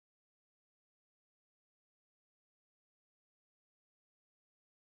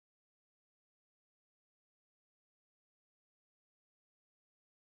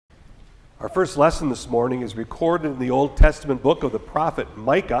Our first lesson this morning is recorded in the Old Testament book of the prophet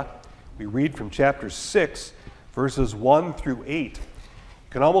Micah. We read from chapter 6, verses 1 through 8. You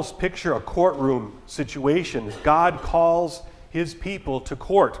can almost picture a courtroom situation as God calls his people to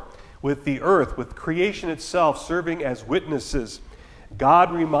court with the earth, with creation itself serving as witnesses.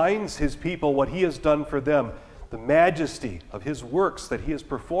 God reminds his people what he has done for them, the majesty of his works that he has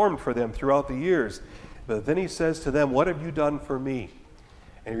performed for them throughout the years. But then he says to them, "What have you done for me?"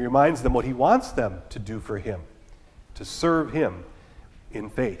 And he reminds them what he wants them to do for him, to serve him in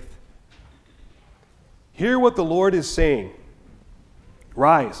faith. Hear what the Lord is saying.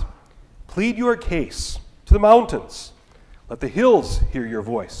 Rise, plead your case to the mountains. Let the hills hear your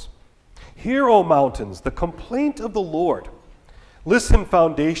voice. Hear, O mountains, the complaint of the Lord. Listen,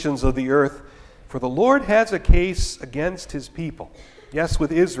 foundations of the earth, for the Lord has a case against his people. Yes,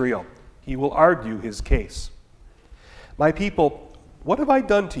 with Israel, he will argue his case. My people, what have I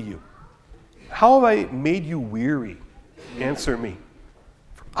done to you? How have I made you weary? Answer me.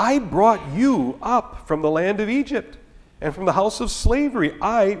 For I brought you up from the land of Egypt, and from the house of slavery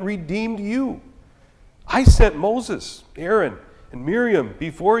I redeemed you. I sent Moses, Aaron, and Miriam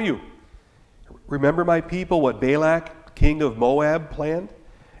before you. Remember, my people, what Balak, king of Moab, planned,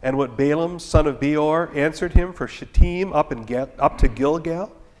 and what Balaam, son of Beor, answered him for Shittim up to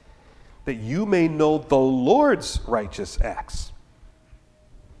Gilgal, that you may know the Lord's righteous acts.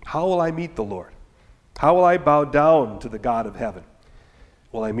 How will I meet the Lord? How will I bow down to the God of heaven?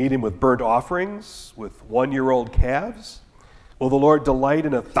 Will I meet him with burnt offerings, with one-year-old calves? Will the Lord delight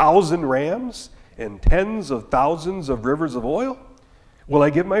in 1,000 rams and tens of thousands of rivers of oil? Will I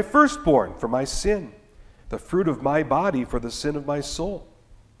give my firstborn for my sin, the fruit of my body for the sin of my soul?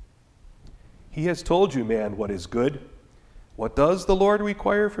 He has told you, man, what is good. What does the Lord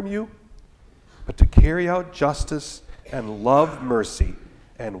require from you? But to carry out justice and love mercy,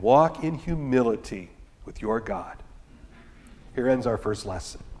 and walk in humility with your God. Here ends our first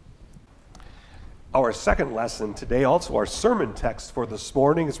lesson. Our second lesson today, also our sermon text for this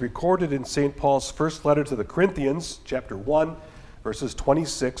morning, is recorded in St. Paul's first letter to the Corinthians, chapter 1, verses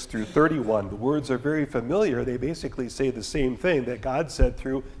 26 through 31. The words are very familiar. They basically say the same thing that God said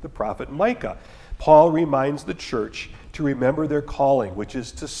through the prophet Micah. Paul reminds the church to remember their calling, which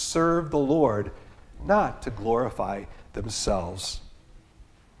is to serve the Lord, not to glorify themselves.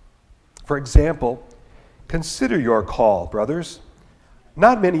 For example, consider your call, brothers.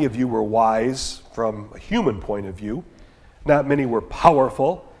 Not many of you were wise from a human point of view. Not many were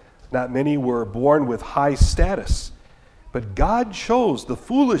powerful. Not many were born with high status. But God chose the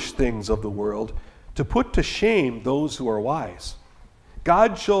foolish things of the world to put to shame those who are wise.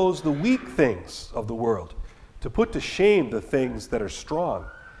 God chose the weak things of the world to put to shame the things that are strong.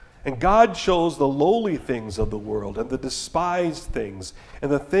 And God chose the lowly things of the world and the despised things and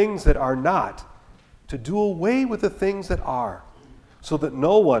the things that are not to do away with the things that are, so that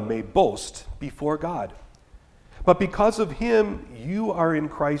no one may boast before God. But because of him, you are in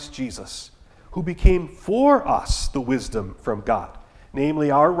Christ Jesus, who became for us the wisdom from God,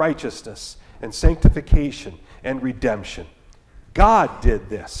 namely our righteousness and sanctification and redemption. God did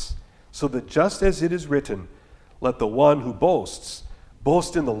this, so that just as it is written, let the one who boasts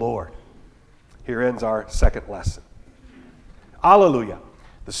boast in the Lord. Here ends our second lesson. Alleluia.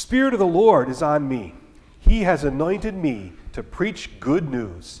 The Spirit of the Lord is on me. He has anointed me to preach good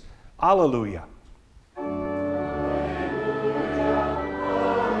news. Alleluia.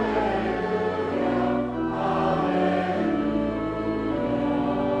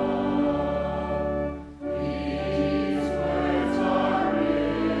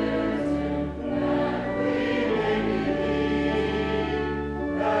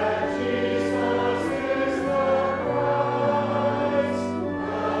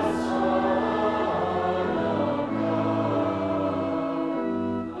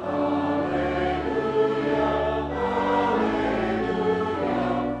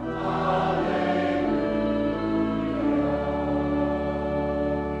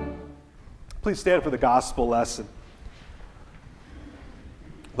 Please stand for the gospel lesson.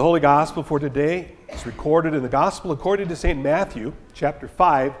 The Holy Gospel for today is recorded in the Gospel according to St. Matthew, chapter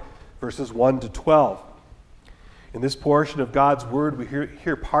 5, verses 1 to 12. In this portion of God's Word, we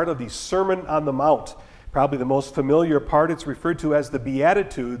hear part of the Sermon on the Mount, probably the most familiar part. It's referred to as the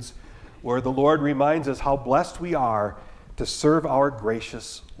Beatitudes, where the Lord reminds us how blessed we are to serve our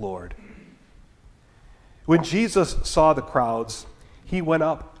gracious Lord. When Jesus saw the crowds, he went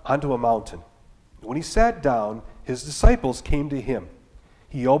up onto a mountain. When he sat down, his disciples came to him.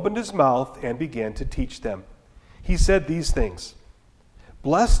 He opened his mouth and began to teach them. He said these things,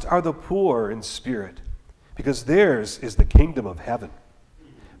 "Blessed are the poor in spirit, because theirs is the kingdom of heaven.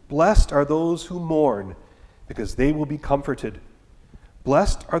 Blessed are those who mourn, because they will be comforted.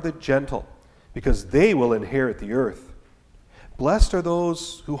 Blessed are the gentle, because they will inherit the earth. Blessed are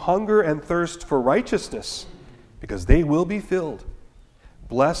those who hunger and thirst for righteousness, because they will be filled.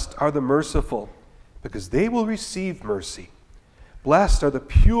 Blessed are the merciful, because they will receive mercy. Blessed are the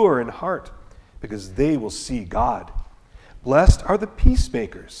pure in heart, because they will see God. Blessed are the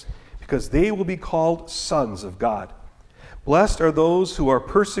peacemakers, because they will be called sons of God. Blessed are those who are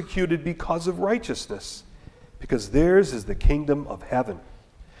persecuted because of righteousness, because theirs is the kingdom of heaven.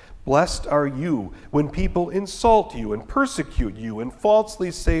 Blessed are you when people insult you and persecute you and falsely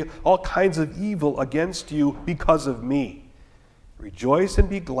say all kinds of evil against you because of me. Rejoice and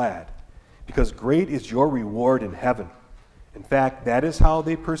be glad, because great is your reward in heaven. In fact, that is how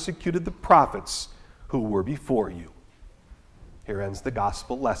they persecuted the prophets who were before you. Here ends the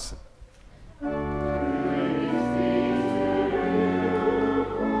gospel lesson.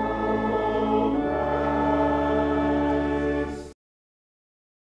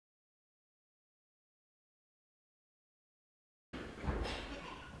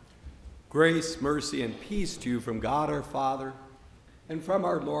 Grace, mercy, and peace to you from God our Father and from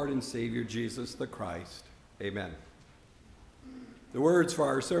our Lord and Savior Jesus the Christ. Amen. The words for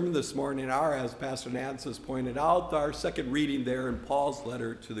our sermon this morning are, as Pastor Nance has pointed out, our second reading there in Paul's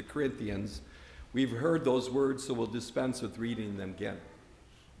letter to the Corinthians. We've heard those words, so we'll dispense with reading them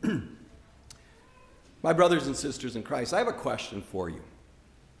again. My brothers and sisters in Christ, I have a question for you,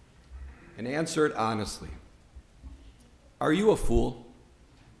 and answer it honestly. Are you a fool?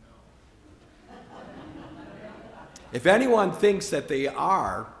 If anyone thinks that they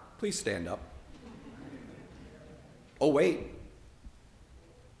are, please stand up. Oh, wait.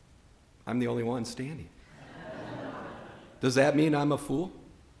 I'm the only one standing. Does that mean I'm a fool?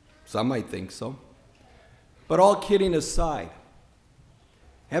 Some might think so. But all kidding aside,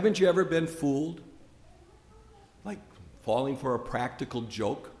 haven't you ever been fooled? Like falling for a practical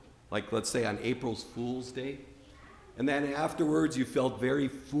joke, like let's say on April's Fool's Day, and then afterwards you felt very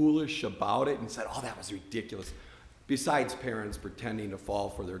foolish about it and said, oh, that was ridiculous. Besides parents pretending to fall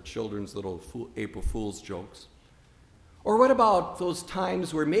for their children's little April Fool's jokes. Or what about those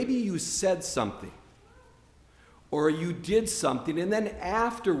times where maybe you said something or you did something and then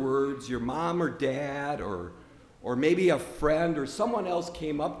afterwards your mom or dad or maybe a friend or someone else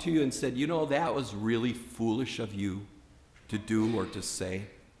came up to you and said, you know, that was really foolish of you to do or to say?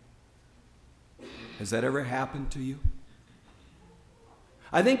 Has that ever happened to you?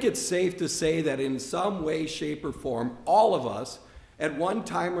 I think it's safe to say that in some way, shape, or form, all of us, at one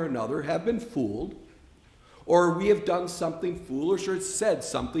time or another, have been fooled, or we have done something foolish or said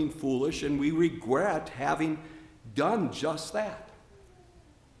something foolish, and we regret having done just that.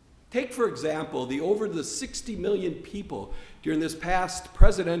 Take, for example, the over 60 million people during this past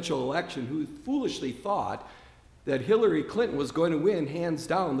presidential election who foolishly thought that Hillary Clinton was going to win, hands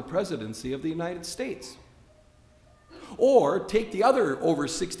down, the presidency of the United States. Or take the other over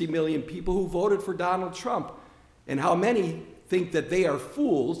 60 million people who voted for Donald Trump and how many think that they are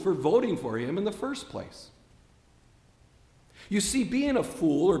fools for voting for him in the first place. You see, being a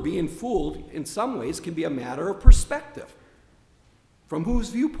fool or being fooled in some ways can be a matter of perspective. From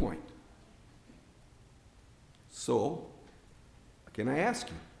whose viewpoint? So, can I ask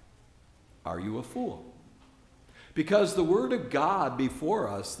you, are you a fool? Because the Word of God before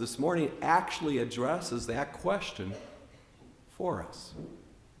us this morning actually addresses that question for us.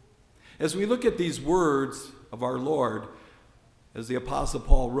 As we look at these words of our Lord, as the Apostle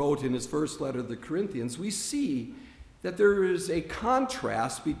Paul wrote in his first letter to the Corinthians, we see that there is a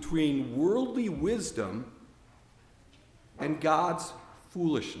contrast between worldly wisdom and God's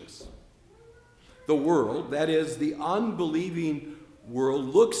foolishness. The world, that is, the unbelieving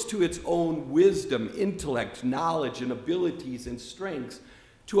world, looks to its own wisdom, intellect, knowledge, and abilities and strengths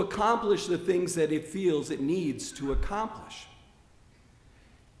to accomplish the things that it feels it needs to accomplish.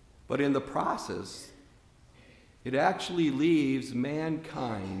 But in the process, it actually leaves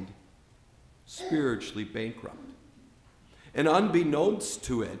mankind spiritually bankrupt. And unbeknownst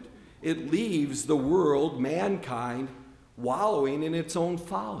to it, it leaves the world, mankind, wallowing in its own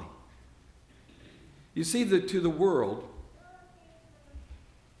folly. You see, to the world,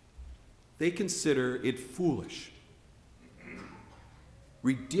 they consider it foolish,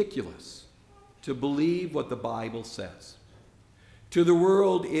 ridiculous to believe what the Bible says. To the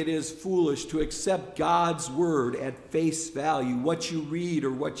world, it is foolish to accept God's word at face value, what you read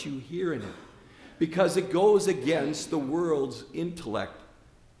or what you hear in it, because it goes against the world's intellect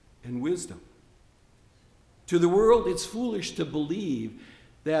and wisdom. To the world, it's foolish to believe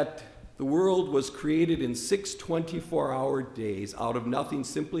that The world was created in 6 24-hour days out of nothing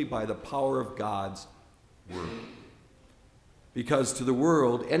simply by the power of God's word. Because to the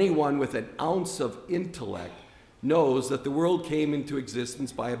world, anyone with an ounce of intellect knows that the world came into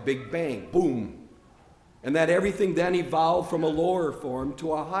existence by a big bang, boom, and that everything then evolved from a lower form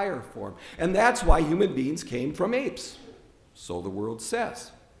to a higher form. And that's why human beings came from apes, so the world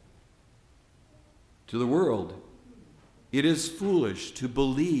says. To the world, it is foolish to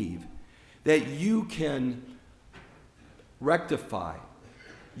believe that you can rectify,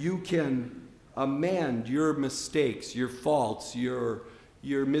 you can amend your mistakes, your faults, your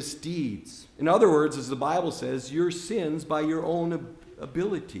misdeeds. In other words, as the Bible says, your sins by your own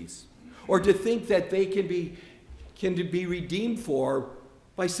abilities. Or to think that they can be redeemed for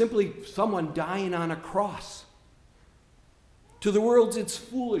by simply someone dying on a cross. To the world, it's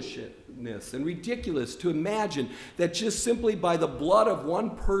foolishness and ridiculous to imagine that just simply by the blood of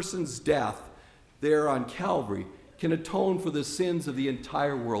one person's death there on Calvary can atone for the sins of the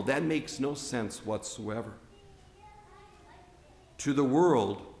entire world. That makes no sense whatsoever. To the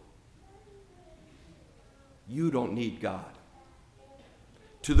world, you don't need God.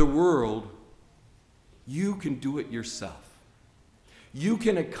 To the world, you can do it yourself. You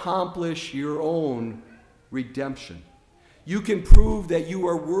can accomplish your own redemption. You can prove that you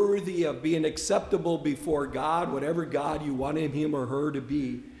are worthy of being acceptable before God, whatever God you want him or her to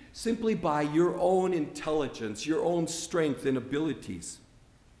be, simply by your own intelligence, your own strength and abilities.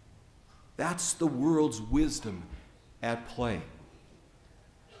 That's the world's wisdom at play.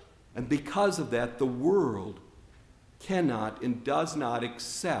 And because of that, the world cannot and does not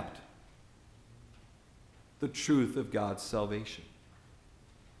accept the truth of God's salvation,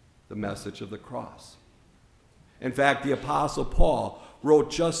 the message of the cross. In fact, the Apostle Paul wrote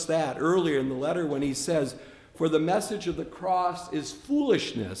just that earlier in the letter when he says, "For the message of the cross is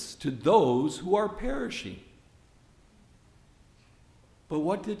foolishness to those who are perishing." But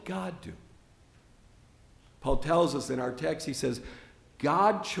what did God do? Paul tells us in our text, he says,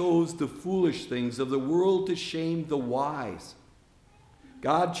 God chose the foolish things of the world to shame the wise.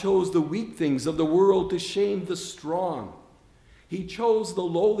 God chose the weak things of the world to shame the strong. He chose the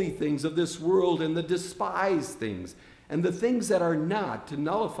lowly things of this world and the despised things and the things that are not to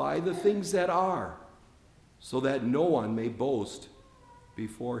nullify the things that are, so that no one may boast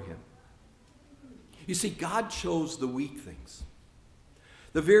before him. You see, God chose the weak things,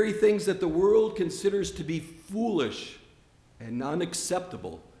 the very things that the world considers to be foolish and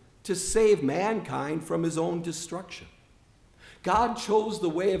unacceptable, to save mankind from his own destruction. God chose the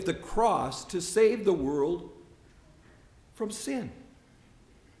way of the cross to save the world from sin.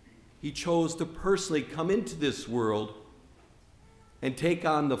 He chose to personally come into this world and take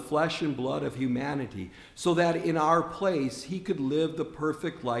on the flesh and blood of humanity so that in our place he could live the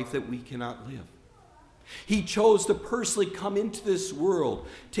perfect life that we cannot live. He chose to personally come into this world,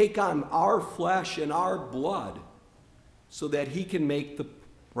 take on our flesh and our blood so that he can make the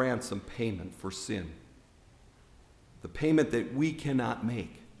ransom payment for sin, the payment that we cannot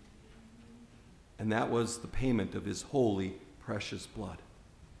make. And that was the payment of his holy, precious blood.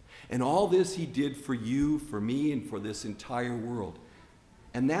 And all this he did for you, for me, and for this entire world.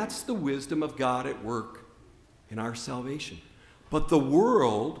 And that's the wisdom of God at work in our salvation. But the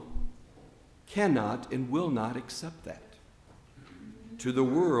world cannot and will not accept that. To the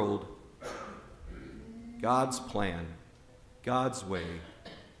world, God's plan, God's way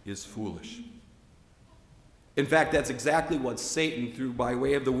is foolish. In fact, that's exactly what Satan, through by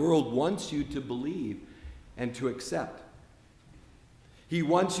way of the world, wants you to believe and to accept. He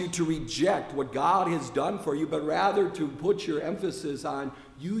wants you to reject what God has done for you, but rather to put your emphasis on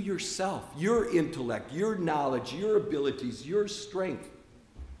you yourself, your intellect, your knowledge, your abilities, your strength.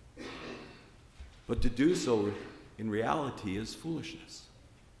 But to do so in reality is foolishness.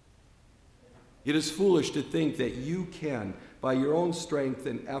 It is foolish to think that you can, by your own strength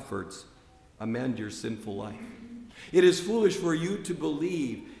and efforts, amend your sinful life. It is foolish for you to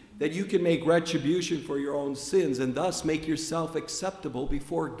believe that you can make retribution for your own sins and thus make yourself acceptable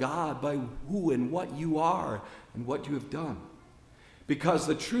before God by who and what you are and what you have done. Because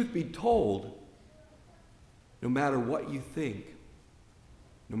the truth be told, no matter what you think,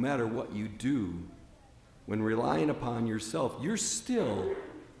 no matter what you do, when relying upon yourself, you're still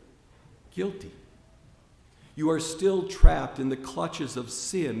guilty. You are still trapped in the clutches of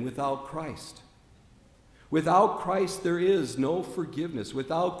sin without Christ. Without Christ, there is no forgiveness.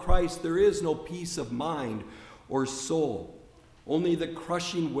 Without Christ, there is no peace of mind or soul. Only the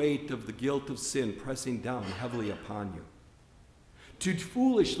crushing weight of the guilt of sin pressing down heavily upon you. To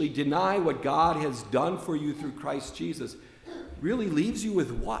foolishly deny what God has done for you through Christ Jesus really leaves you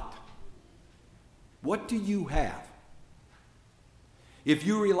with what? What do you have? If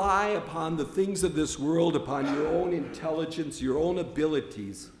you rely upon the things of this world, upon your own intelligence, your own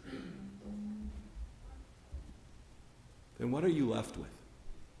abilities, then what are you left with?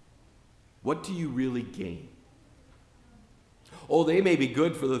 What do you really gain? Oh, they may be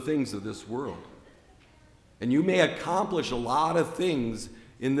good for the things of this world. And you may accomplish a lot of things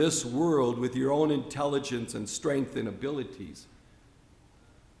in this world with your own intelligence and strength and abilities.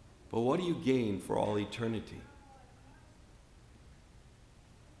 But what do you gain for all eternity?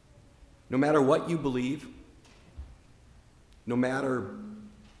 No matter what you believe, no matter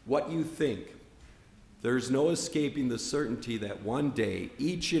what you think, there's no escaping the certainty that one day,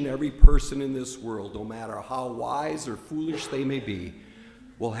 each and every person in this world, no matter how wise or foolish they may be,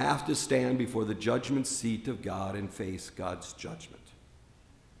 will have to stand before the judgment seat of God and face God's judgment.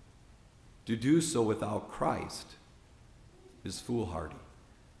 To do so without Christ is foolhardy.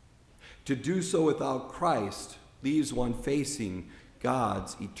 To do so without Christ leaves one facing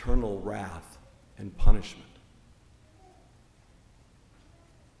God's eternal wrath and punishment.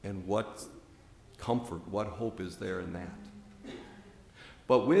 And what comfort, what hope is there in that?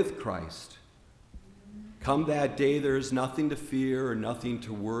 But with Christ, come that day, there is nothing to fear or nothing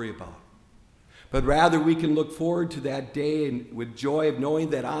to worry about. But rather we can look forward to that day and with joy of knowing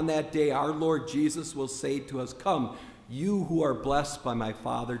that on that day our Lord Jesus will say to us, "Come, you who are blessed by my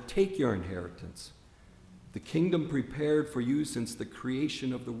Father, take your inheritance, the kingdom prepared for you since the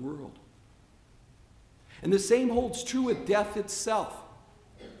creation of the world." And the same holds true with death itself.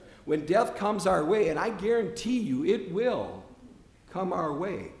 When death comes our way, and I guarantee you it will come our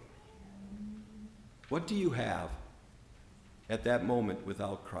way, what do you have at that moment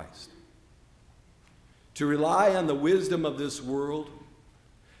without Christ? To rely on the wisdom of this world,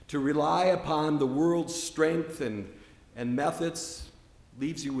 to rely upon the world's strength and methods,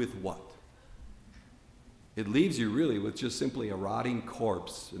 leaves you with what? It leaves you really with just simply a rotting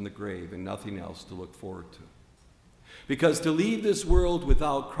corpse in the grave and nothing else to look forward to. Because to leave this world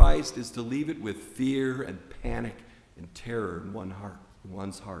without Christ is to leave it with fear and panic and terror in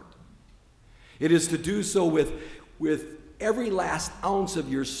one's heart. It is to do so with every last ounce of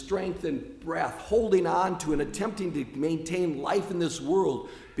your strength and breath, holding on to and attempting to maintain life in this world,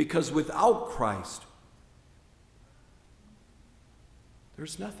 because without Christ,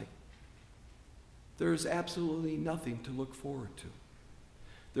 there's nothing. There's absolutely nothing to look forward to.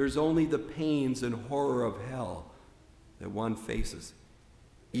 There's only the pains and horror of hell that one faces,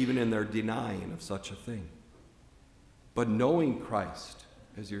 even in their denying of such a thing. But knowing Christ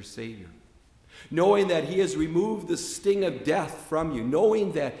as your Savior, knowing that He has removed the sting of death from you,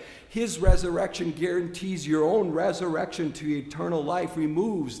 knowing that His resurrection guarantees your own resurrection to eternal life,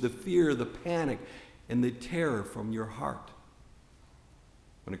 removes the fear, the panic, and the terror from your heart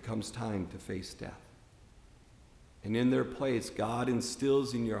when it comes time to face death. And in their place, God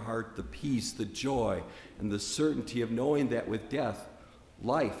instills in your heart the peace, the joy, and the certainty of knowing that with death,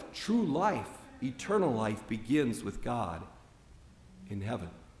 life, true life, eternal life begins with God in heaven.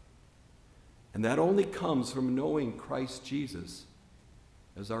 And that only comes from knowing Christ Jesus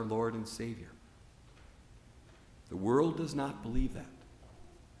as our Lord and Savior. The world does not believe that.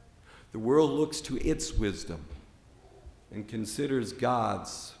 The world looks to its wisdom and considers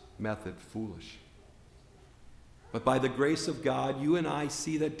God's method foolish. But by the grace of God, you and I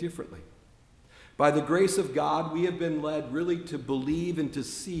see that differently. By the grace of God, we have been led really to believe and to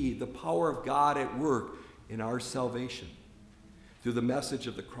see the power of God at work in our salvation through the message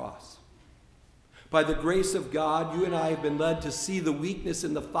of the cross. By the grace of God, you and I have been led to see the weakness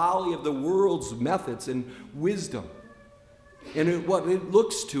and the folly of the world's methods and wisdom, and what it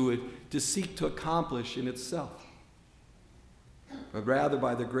looks to it to seek to accomplish in itself. But rather,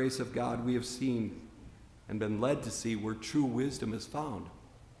 by the grace of God, we have seen and been led to see where true wisdom is found.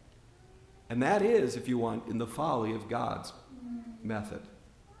 And that is, if you want, in the folly of God's method,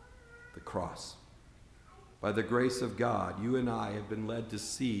 the cross. By the grace of God, you and I have been led to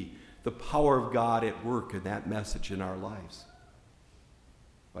see the power of God at work in that message in our lives.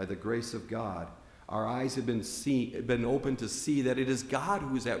 By the grace of God, our eyes have been open to see that it is God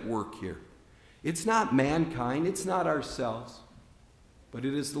who is at work here. It's not mankind, it's not ourselves, but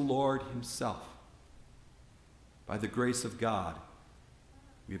it is the Lord Himself. By the grace of God,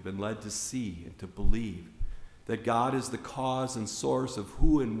 we have been led to see and to believe that God is the cause and source of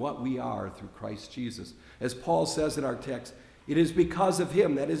who and what we are through Christ Jesus. As Paul says in our text, it is because of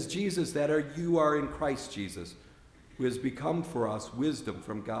Him, that is Jesus, that you are in Christ Jesus, who has become for us wisdom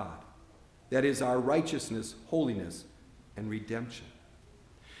from God. That is our righteousness, holiness, and redemption.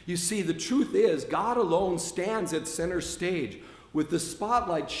 You see, the truth is, God alone stands at center stage, with the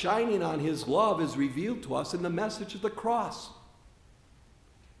spotlight shining on his love is revealed to us in the message of the cross.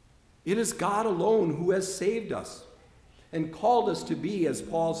 It is God alone who has saved us and called us to be, as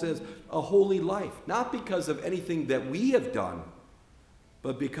Paul says, a holy life, not because of anything that we have done,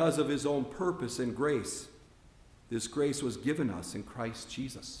 but because of his own purpose and grace. This grace was given us in Christ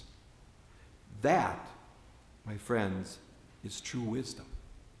Jesus. That, my friends, is true wisdom.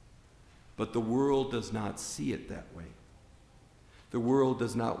 But the world does not see it that way. The world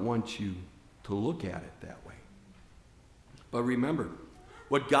does not want you to look at it that way. But remember,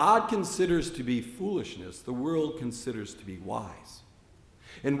 what God considers to be foolishness, the world considers to be wise.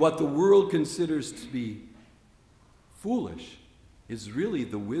 And what the world considers to be foolish is really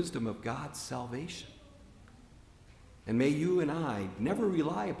the wisdom of God's salvation. And may you and I never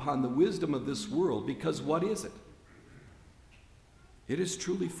rely upon the wisdom of this world, because what is it? It is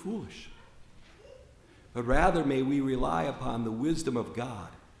truly foolish. But rather may we rely upon the wisdom of God,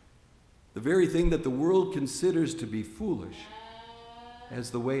 the very thing that the world considers to be foolish,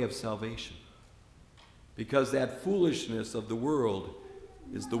 as the way of salvation. Because that foolishness of the world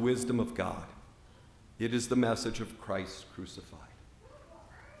is the wisdom of God. It is the message of Christ crucified.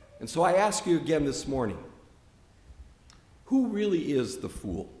 And so I ask you again this morning, who really is the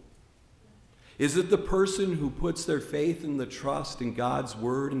fool? Is it the person who puts their faith and the trust in God's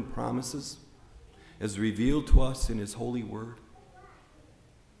word and promises as revealed to us in his holy word?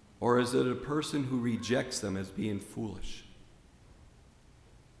 Or is it a person who rejects them as being foolish?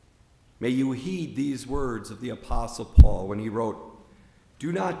 May you heed these words of the Apostle Paul when he wrote,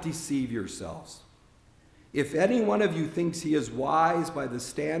 "Do not deceive yourselves. If any one of you thinks he is wise by the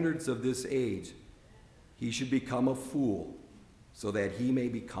standards of this age, he should become a fool so that he may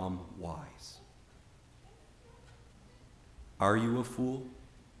become wise." Are you a fool?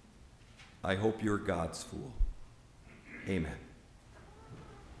 I hope you're God's fool. Amen.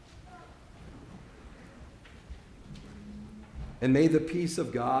 And may the peace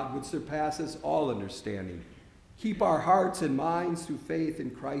of God, which surpasses all understanding, keep our hearts and minds through faith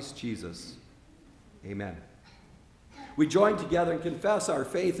in Christ Jesus. Amen. We join together and confess our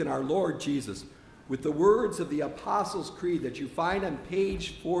faith in our Lord Jesus with the words of the Apostles' Creed that you find on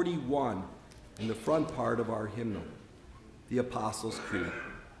page 41 in the front part of our hymnal, the Apostles' Creed.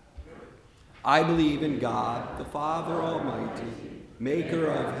 I believe in God, the Father Almighty, maker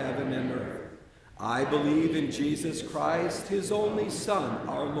of heaven and earth. I believe in Jesus Christ, his only Son,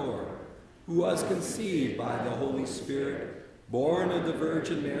 our Lord, who was conceived by the Holy Spirit, born of the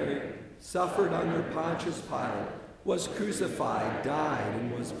Virgin Mary, suffered under Pontius Pilate, was crucified, died,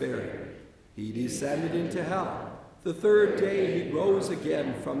 and was buried. He descended into hell. The third day he rose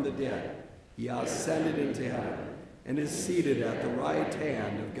again from the dead. He ascended into heaven and is seated at the right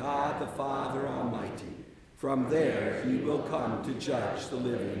hand of God the Father Almighty. From there he will come to judge the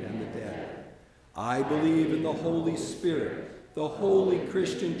living and the dead. I believe in the Holy Spirit, the holy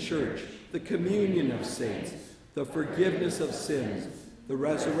Christian church, the communion of saints, the forgiveness of sins, the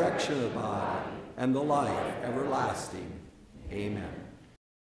resurrection of the body, and the life everlasting. Amen.